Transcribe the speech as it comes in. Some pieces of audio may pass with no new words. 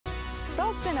Well,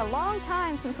 it's been a long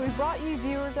time since we brought you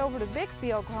viewers over to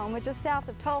Bixby, Oklahoma, just south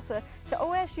of Tulsa, to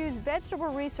OSU's Vegetable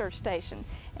Research Station.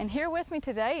 And here with me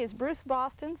today is Bruce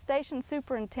Boston, Station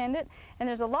Superintendent, and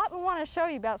there's a lot we want to show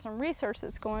you about some research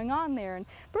that's going on there. And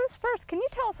Bruce, first, can you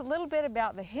tell us a little bit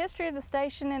about the history of the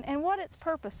station and what its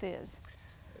purpose is?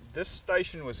 This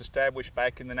station was established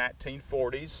back in the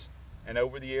 1940s, and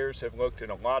over the years have looked at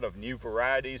a lot of new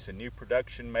varieties and new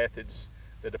production methods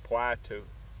that apply to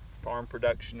farm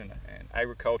production and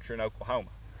agriculture in Oklahoma.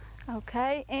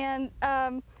 Okay, and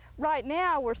right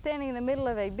now we're standing in the middle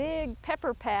of a big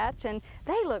pepper patch, and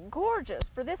they look gorgeous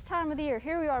for this time of the year.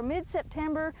 Here we are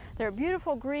mid-September, they're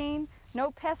beautiful green,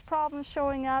 no pest problems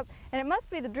showing up, and it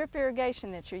must be the drip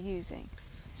irrigation that you're using.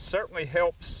 Certainly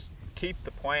helps keep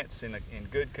the plants in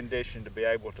good condition to be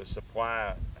able to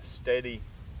supply a steady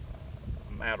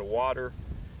amount of water.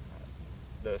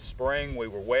 The spring we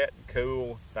were wet and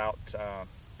cool, thought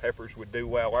peppers would do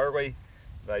well early.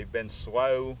 They've been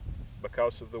slow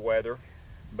because of the weather,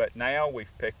 but now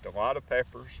we've picked a lot of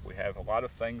peppers. We have a lot of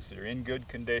things that are in good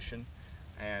condition,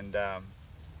 and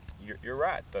you're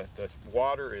right, the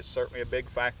water is certainly a big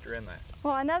factor in that.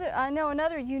 Well, I know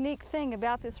another unique thing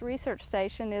about this research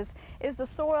station is the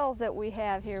soils that we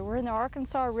have here. We're in the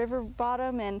Arkansas River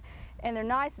bottom, and they're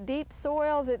nice deep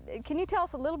soils. Can you tell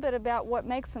us a little bit about what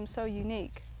makes them so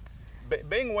unique?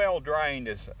 Being well drained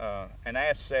is an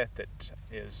asset that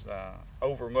is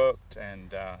overlooked,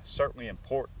 and certainly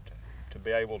important to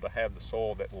be able to have the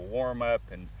soil that will warm up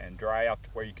and dry out to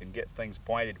where you can get things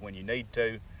planted when you need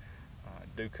to,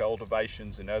 do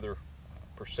cultivations and other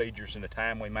procedures in a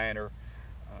timely manner.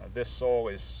 This soil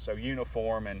is so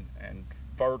uniform and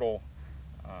fertile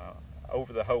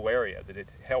over the whole area that it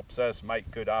helps us make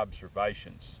good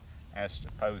observations as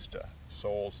opposed to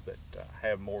soils that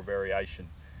have more variation.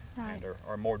 Right. And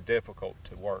are more difficult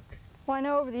to work. Well, I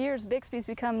know over the years Bixby's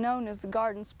become known as the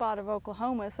garden spot of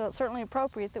Oklahoma, so it's certainly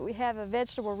appropriate that we have a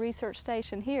vegetable research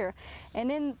station here.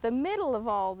 And in the middle of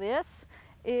all this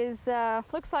is,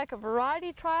 looks like a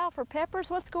variety trial for peppers.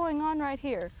 What's going on right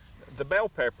here? The bell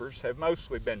peppers have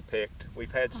mostly been picked.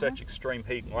 We've had such extreme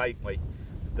heat lately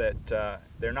that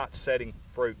they're not setting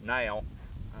fruit now.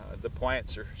 The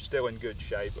plants are still in good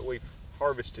shape, but we've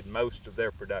harvested most of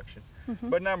their production.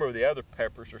 But a number of the other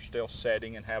peppers are still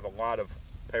setting, and have a lot of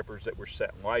peppers that were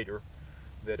set later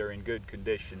that are in good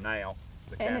condition now.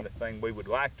 The kind of thing we would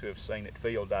like to have seen at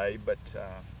field day, but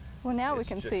well, now we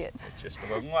can see it. It's just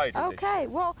a little later. Okay,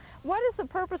 well, what is the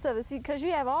purpose of this? Because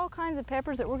you have all kinds of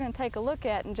peppers that we're going to take a look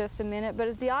at in just a minute, but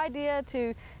is the idea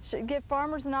to give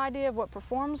farmers an idea of what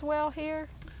performs well here?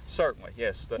 Certainly,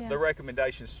 yes. The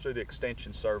recommendations through the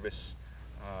Extension Service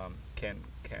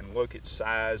can look at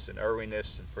size and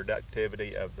earliness and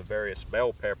productivity of the various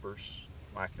bell peppers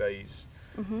like these.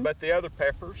 But the other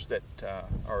peppers that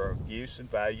are of use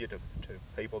and value to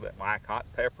people that like hot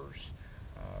peppers,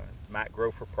 might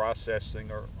grow for processing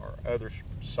or other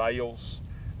sales.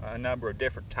 A number of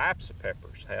different types of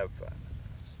peppers have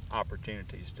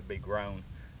opportunities to be grown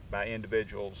by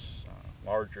individuals,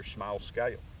 large or small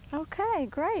scale. Okay,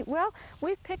 great. Well,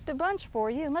 we've picked a bunch for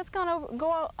you, and let's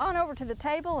go on over to the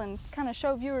table and kind of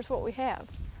show viewers what we have.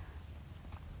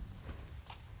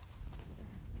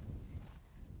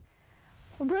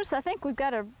 Well, Bruce, I think we've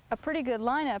got a pretty good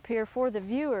lineup here for the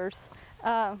viewers.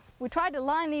 We tried to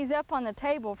line these up on the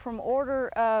table from order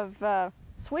of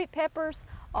sweet peppers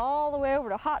all the way over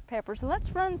to hot peppers. And let's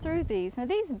run through these. Now,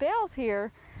 these bells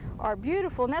here are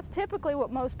beautiful, and that's typically what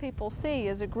most people see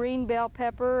is a green bell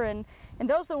pepper, and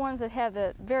those are the ones that have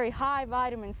the very high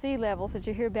vitamin C levels that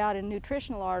you hear about in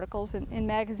nutritional articles and in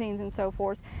magazines and so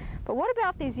forth. But what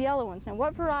about these yellow ones? Now,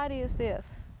 what variety is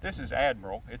this? This is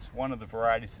Admiral. It's one of the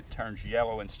varieties that turns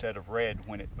yellow instead of red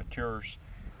when it matures.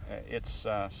 It's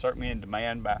certainly in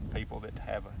demand by people that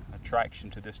have an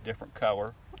attraction to this different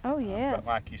color. Oh, yes.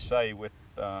 But like you say, with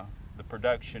the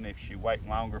production, if you wait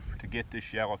longer to get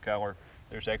this yellow color,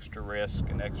 there's extra risk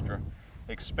and extra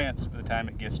expense by the time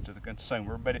it gets to the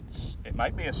consumer. But it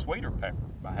might be a sweeter pepper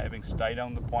by having stayed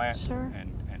on the plant. Sure.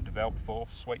 and developed full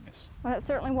sweetness. Well, that's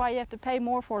certainly why you have to pay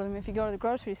more for them if you go to the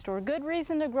grocery store. Good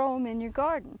reason to grow them in your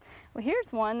garden. Well,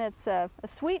 here's one that's a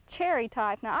sweet cherry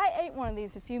type. Now, I ate one of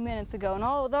these a few minutes ago, and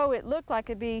although it looked like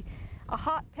it'd be a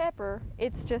hot pepper,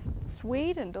 it's just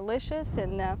sweet and delicious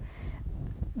and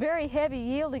very heavy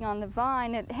yielding on the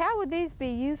vine. And how would these be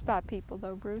used by people,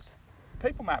 though, Bruce?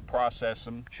 People might process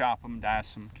them, chop them,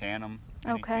 dice them, can them,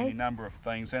 any number of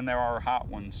things. And there are hot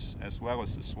ones as well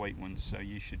as the sweet ones, so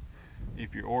you should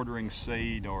if you're ordering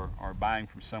seed or buying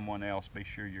from someone else, be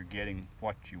sure you're getting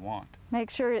what you want. Make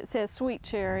sure it says sweet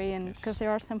cherry, and because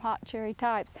there are some hot cherry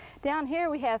types. Down here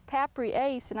we have Papri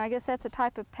Ace, and I guess that's a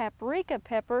type of paprika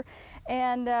pepper.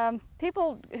 And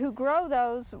people who grow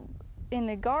those in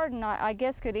the garden, I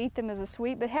guess, could eat them as a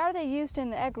sweet, but how are they used in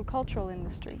the agricultural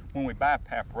industry? When we buy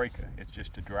paprika, it's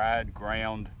just a dried,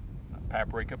 ground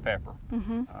paprika pepper.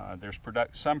 There's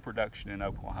some production in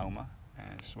Oklahoma,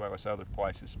 as well as other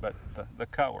places, but the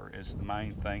color is the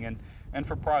main thing. And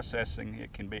for processing,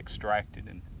 it can be extracted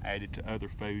and added to other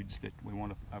foods that we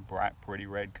want a bright, pretty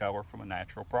red color from a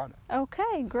natural product.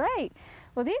 Okay, great.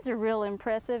 Well, these are real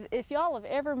impressive. If y'all have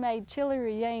ever made chili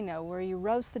relleno, where you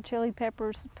roast the chili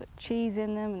peppers, put cheese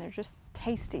in them, and they're just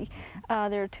tasty,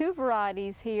 there are two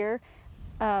varieties here,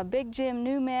 Big Jim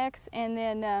New Mex, and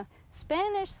then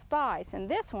Spanish Spice, and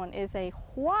this one is a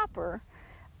whopper.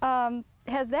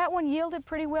 Has that one yielded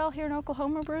pretty well here in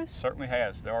Oklahoma, Bruce? Certainly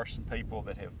has. There are some people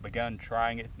that have begun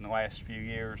trying it in the last few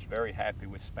years, very happy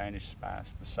with Spanish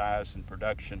Spice. The size and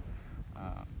production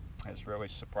has really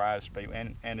surprised people,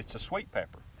 and it's a sweet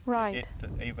pepper. Right.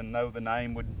 Even though the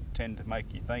name would tend to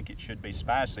make you think it should be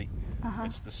spicy,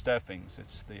 it's the stuffings,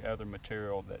 it's the other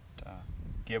material that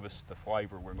give us the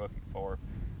flavor we're looking for,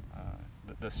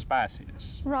 the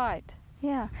spiciness. Right,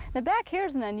 yeah. Now back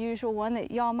here's an unusual one that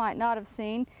y'all might not have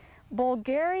seen.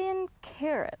 Bulgarian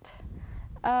carrot.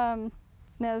 Now,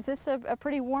 is this a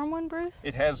pretty warm one, Bruce?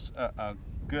 It has a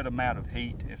good amount of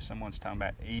heat if someone's talking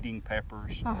about eating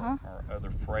peppers or other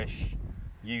fresh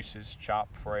uses,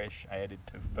 chopped fresh, added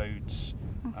to foods.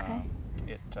 Okay.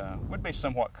 It would be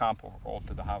somewhat comparable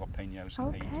to the jalapenos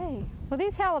in heat. Okay. Well,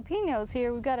 these jalapenos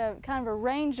here, we've got a kind of a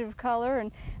range of color,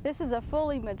 and this is a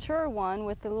fully mature one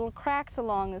with the little cracks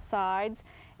along the sides.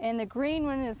 And the green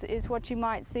one is what you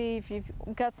might see if you've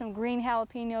got some green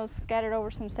jalapenos scattered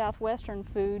over some southwestern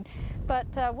food. But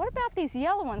what about these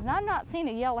yellow ones? Now, I've not seen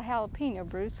a yellow jalapeno,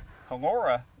 Bruce.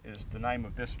 Halora is the name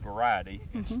of this variety.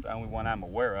 It's the only one I'm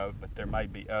aware of, but there may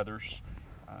be others.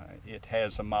 It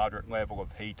has a moderate level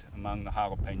of heat among the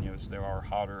jalapenos. There are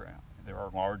hotter, there are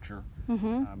larger,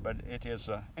 but it is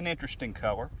an interesting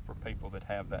color for people that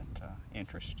have that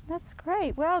interest. That's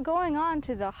great. Well, going on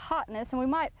to the hotness, and we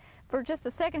might, for just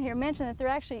a second here, mention that there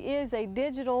actually is a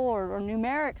digital or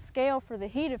numeric scale for the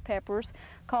heat of peppers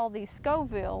called the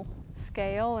Scoville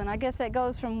scale, and I guess that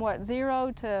goes from what,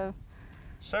 0 to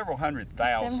several hundred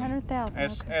thousand.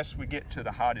 700,000. As we get to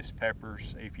the hottest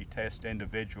peppers, if you test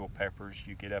individual peppers,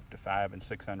 you get up to 500,000 and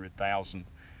 600,000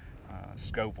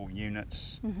 Scoville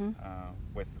units,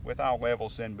 with all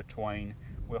levels in between.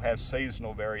 We'll have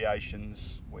seasonal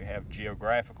variations. We have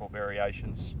geographical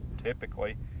variations.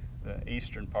 Typically, the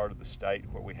eastern part of the state,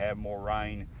 where we have more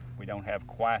rain, we don't have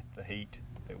quite the heat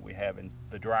that we have in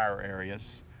the drier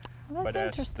areas. Well, that's but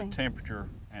interesting. as the temperature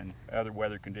and other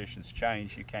weather conditions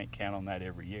change, you can't count on that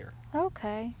every year.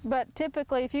 Okay, but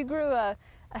typically if you grew a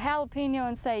jalapeno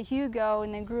in, say, Hugo,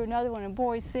 and then grew another one in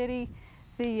Boise City,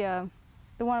 the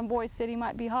one in Boise City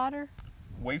might be hotter?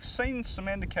 We've seen some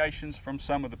indications from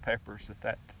some of the peppers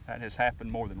that has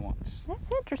happened more than once. That's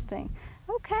interesting.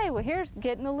 Okay, well, here's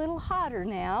getting a little hotter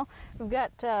now. We've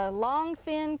got long,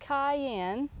 thin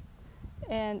cayenne,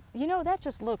 and you know, that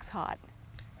just looks hot.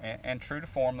 And true to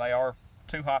form, they are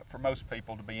too hot for most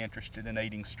people to be interested in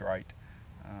eating straight.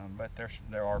 But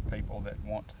there are people that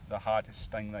want the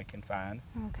hottest thing they can find.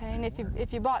 Okay, and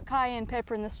if you bought cayenne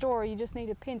pepper in the store, you just need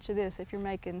a pinch of this if you're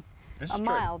making a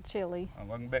mild chili. A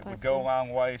little bit would go a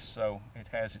long way, so it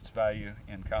has its value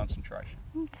in concentration.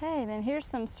 Okay, then here's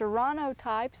some Serrano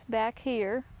types back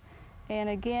here. And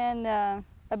again,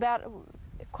 about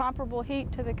comparable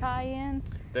heat to the cayenne.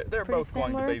 They're both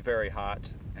similar. Going to be very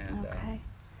hot, and okay.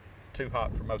 Too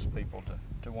hot for most people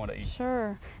to want to eat.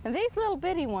 Sure. And these little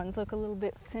bitty ones look a little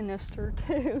bit sinister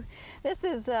too. This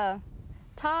is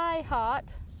Thai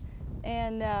hot,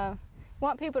 and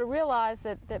want people to realize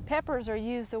that peppers are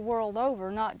used the world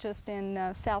over, not just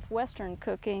in southwestern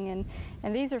cooking,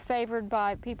 and these are favored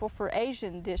by people for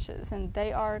Asian dishes, and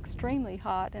they are extremely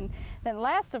hot. And then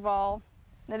last of all,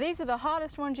 now these are the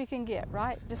hottest ones you can get,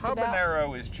 right? Just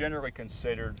Habanero is generally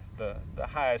considered the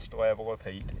highest level of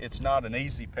heat. It's not an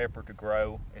easy pepper to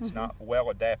grow. It's not well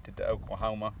adapted to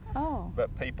Oklahoma. Oh.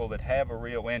 But people that have a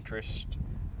real interest,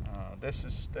 this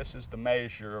is the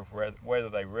measure of whether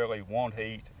they really want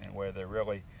heat and whether they're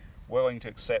really willing to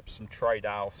accept some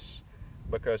trade-offs,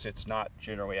 because it's not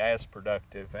generally as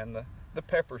productive, and the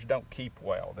peppers don't keep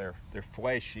well. They're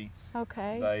fleshy.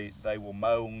 Okay. They will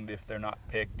mold if they're not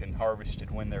picked and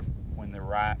harvested when they're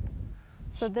ripe.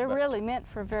 So they're really meant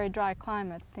for a very dry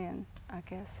climate then, I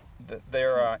guess.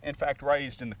 They're in fact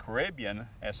raised in the Caribbean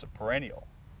as a perennial.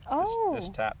 Oh. This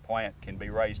type plant can be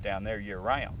raised down there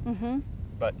year-round. Mm-hmm.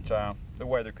 But the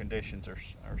weather conditions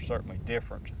are certainly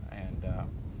different, and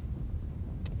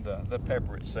the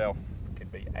pepper itself can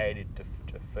be added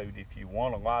to food if you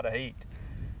want a lot of heat,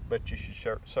 but you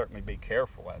should certainly be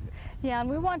careful of it. Yeah, and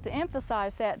we want to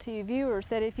emphasize that to you viewers,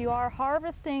 that if you are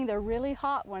harvesting the really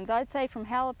hot ones, I'd say from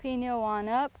jalapeno on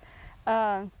up,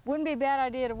 wouldn't be a bad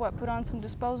idea to put on some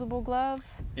disposable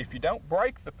gloves? If you don't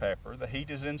break the pepper, the heat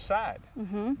is inside.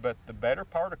 Mm-hmm. But the better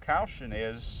part of caution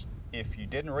is if you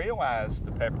didn't realize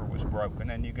the pepper was broken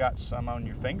and you got some on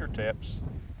your fingertips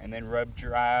and then rubbed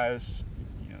your eyes,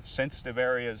 sensitive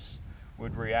areas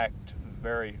would react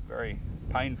very, very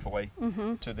painfully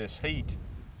mm-hmm. to this heat.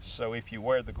 So if you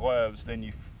wear the gloves,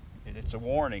 then it's a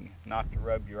warning not to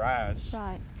rub your eyes.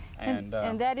 Right. And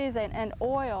that is an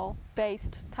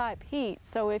oil-based type heat.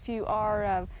 So if you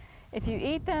are, if you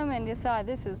eat them and decide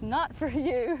this is not for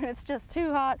you, it's just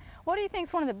too hot, what do you think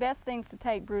is one of the best things to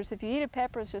take, Bruce? If you eat a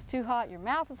pepper, it's just too hot, your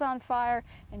mouth is on fire,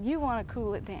 and you want to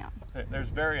cool it down. There's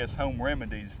various home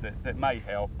remedies that may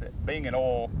help. Being an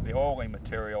oil, the oily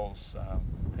materials,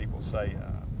 people say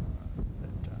that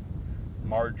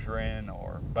margarine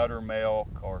or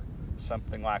buttermilk or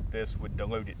something like this would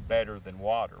dilute it better than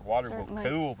water. Water Certainly. Will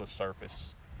cool the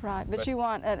surface. Right, but you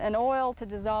want an oil to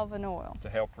dissolve an oil. To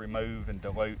help remove and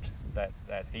dilute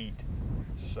that heat.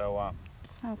 So.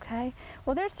 Okay.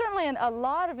 Well, there's certainly a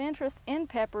lot of interest in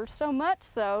peppers, so much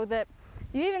so that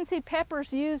you even see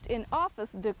peppers used in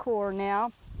office decor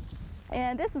now.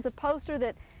 And this is a poster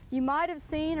that you might have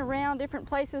seen around different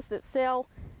places that sell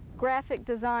graphic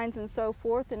designs and so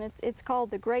forth, and it's called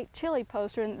the Great Chili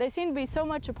Poster, and they seem to be so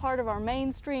much a part of our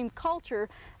mainstream culture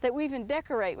that we even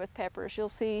decorate with peppers. You'll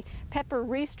see pepper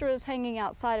ristras hanging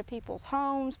outside of people's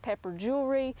homes, pepper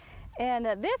jewelry, and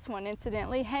this one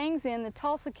incidentally hangs in the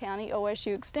Tulsa County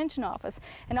OSU Extension Office.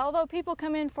 And although people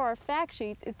come in for our fact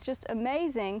sheets, it's just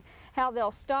amazing how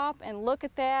they'll stop and look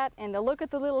at that, and they'll look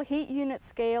at the little heat unit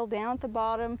scale down at the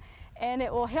bottom, and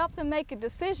it will help them make a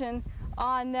decision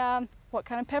on what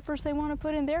kind of peppers they want to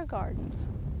put in their gardens.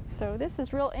 So this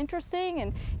is real interesting,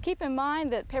 and keep in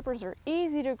mind that peppers are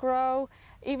easy to grow.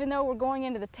 Even though we're going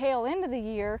into the tail end of the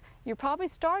year, you're probably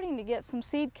starting to get some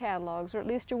seed catalogs, or at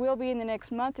least you will be in the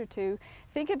next month or two.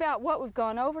 Think about what we've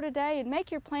gone over today and make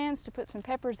your plans to put some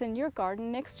peppers in your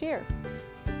garden next year.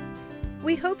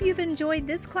 We hope you've enjoyed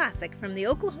this classic from the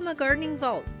Oklahoma Gardening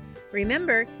Vault.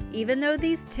 Remember, even though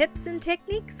these tips and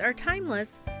techniques are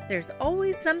timeless, there's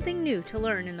always something new to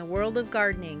learn in the world of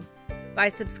gardening. By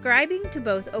subscribing to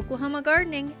both Oklahoma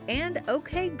Gardening and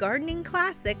OK Gardening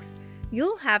Classics,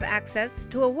 you'll have access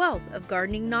to a wealth of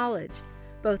gardening knowledge,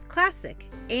 both classic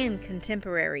and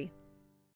contemporary.